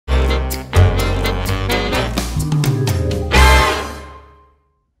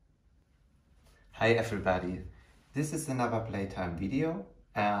Hi everybody, this is another Playtime video,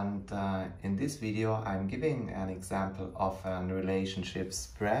 and in this video I'm giving an example of a relationship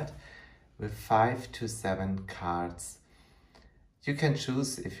spread with 5 to 7 cards. You can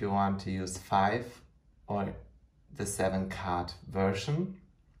choose if you want to use 5 or the 7 card version.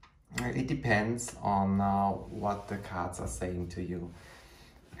 It depends on what the cards are saying to you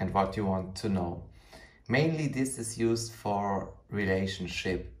and what you want to know. Mainly this is used for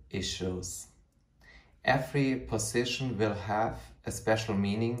relationship issues. Every position will have a special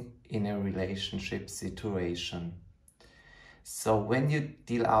meaning in a relationship situation. So when you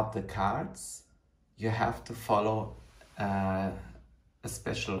deal out the cards, you have to follow a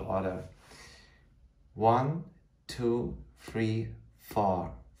special order. 1, 2, 3,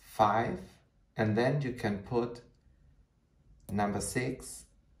 4, 5, and then you can put number 6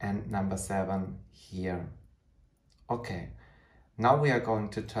 and number 7 here. Okay, now we are going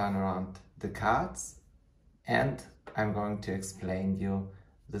to turn around the cards and I'm going to explain you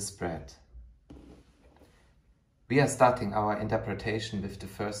the spread. We are starting our interpretation with the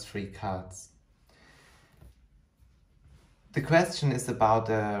first 3 cards. The question is about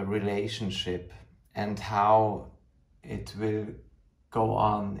a relationship and how it will go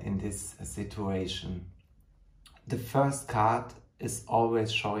on in this situation. The first card is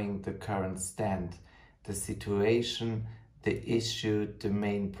always showing the current stand, the situation, the issue, the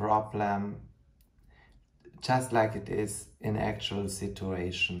main problem, just like it is in actual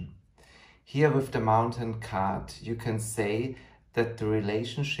situation. Here with the mountain card, you can say that the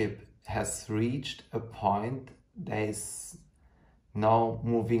relationship has reached a point there is no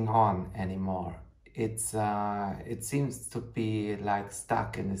moving on anymore. It seems to be like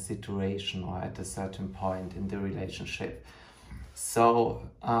stuck in a situation or at a certain point in the relationship. So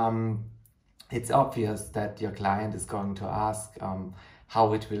it's obvious that your client is going to ask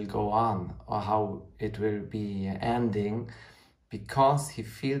how it will go on or how it will be ending, because he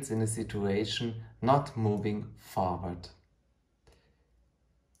feels in a situation not moving forward.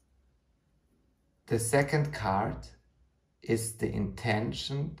 The second card is the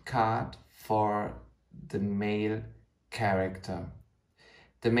intention card for the male character.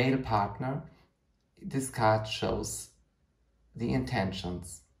 The male partner, this card shows the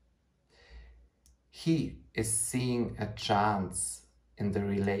intentions. He is seeing a chance in the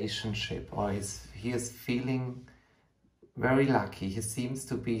relationship, or he is feeling very lucky. He seems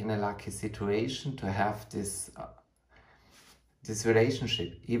to be in a lucky situation to have this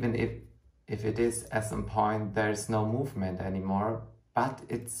relationship, even if it is at some point there is no movement anymore, but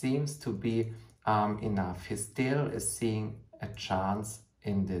it seems to be enough. He still is seeing a chance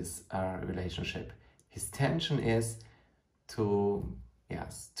in this relationship. His tension is to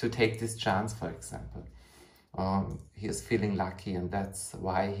take this chance, for example. He is feeling lucky, and that's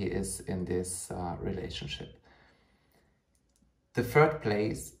why he is in this relationship. The third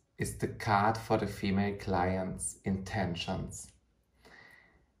place is the card for the female client's intentions.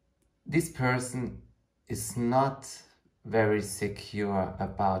 This person is not very secure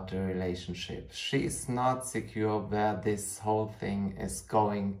about the relationship. She is not secure where this whole thing is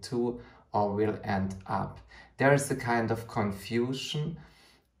going to or will end up. There is a kind of confusion,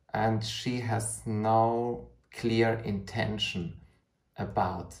 and she has no clear intention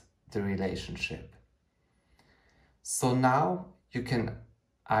about the relationship. So now you can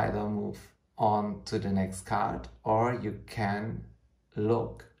either move on to the next card, or you can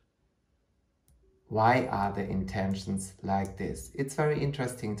look, why are the intentions like this? It's very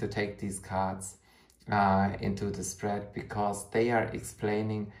interesting to take these cards into the spread, because they are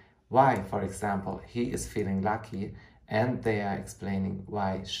explaining why, for example, he is feeling lucky, and they are explaining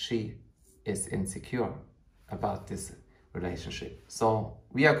why she is insecure about this relationship. So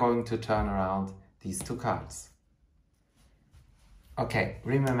we are going to turn around these 2 cards. Okay,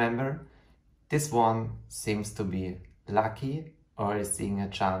 remember, this one seems to be lucky or is seeing a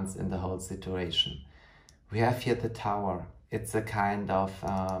chance in the whole situation. We have here the Tower. It's a kind of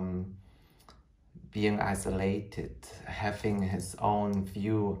being isolated, having his own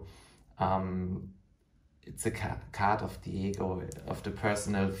view. It's a card of the ego, of the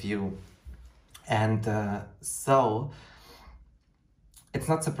personal view. And so it's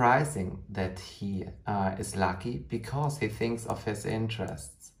not surprising that he is lucky, because he thinks of his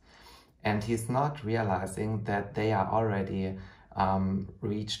interests. And he's not realizing that they are already have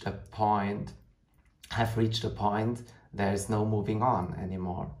reached a point, there is no moving on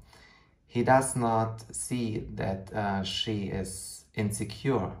anymore. He does not see that she is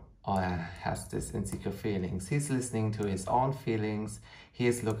insecure or has this insecure feelings. He's listening to his own feelings, he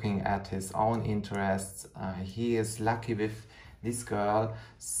is looking at his own interests, he is lucky with this girl,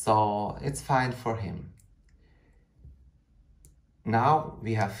 so it's fine for him. Now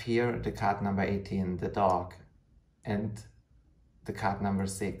we have here the card number 18, the dog, and the card number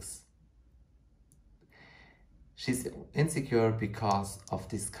 6. She's insecure because of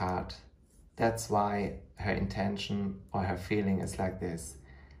this card. That's why her intention or her feeling is like this.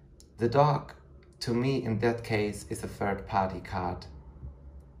 The dog, to me, in that case, is a third-party card.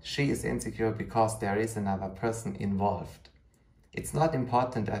 She is insecure because there is another person involved. It's not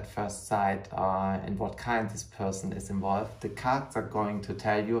important at first sight in what kind this person is involved. The cards are going to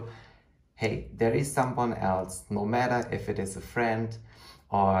tell you, hey, there is someone else, no matter if it is a friend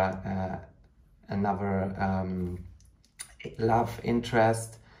or another love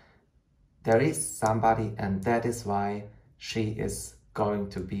interest. There is somebody, and that is why she is going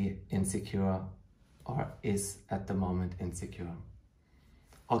to be insecure or is at the moment insecure.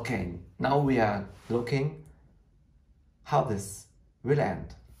 Okay, now we are looking how this will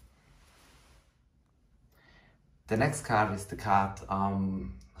end. The next card is the card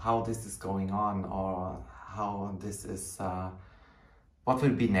how this is going on, or how this is, what will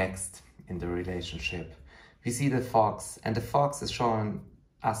be next in the relationship. We see the fox, and the fox is showing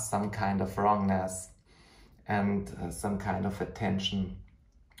us some kind of wrongness and some kind of attention.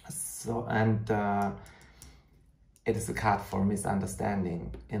 So, and it is a card for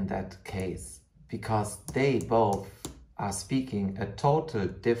misunderstanding in that case, because they both are speaking a total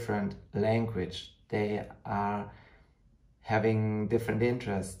different language. They are having different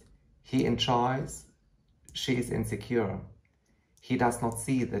interests. He enjoys, she is insecure. He does not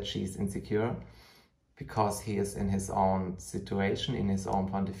see that she is insecure because he is in his own situation, in his own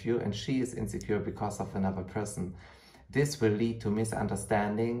point of view, and she is insecure because of another person. This will lead to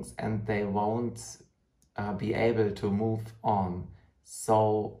misunderstandings, and they won't be able to move on.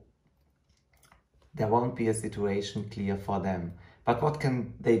 So there won't be a situation clear for them. But what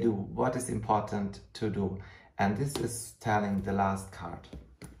can they do? What is important to do? And this is telling the last card.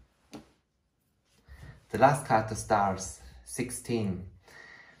 The last card, the stars, 16.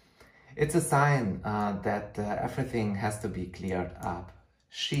 It's a sign that everything has to be cleared up.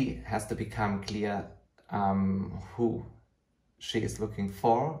 She has to become clear who she is looking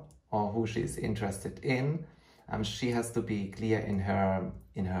for or who she is interested in. She has to be clear in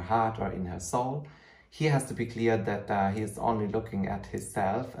her heart or in her soul. He has to be clear that he is only looking at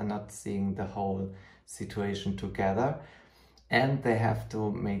himself and not seeing the whole situation together. And they have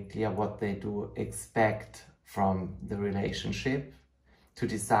to make clear what they do expect from the relationship, to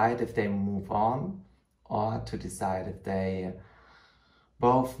decide if they move on or to decide if they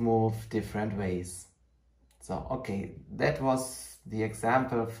both move different ways. So, okay, that was the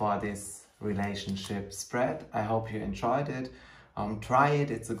example for this relationship spread. I hope you enjoyed it. Try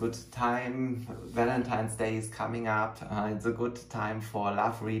it, it's a good time. Valentine's Day is coming up. It's a good time for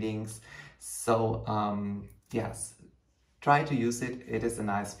love readings. So, yes, try to use it. It is a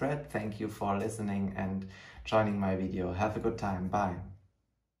nice spread. Thank you for listening and joining my video. Have a good time. Bye.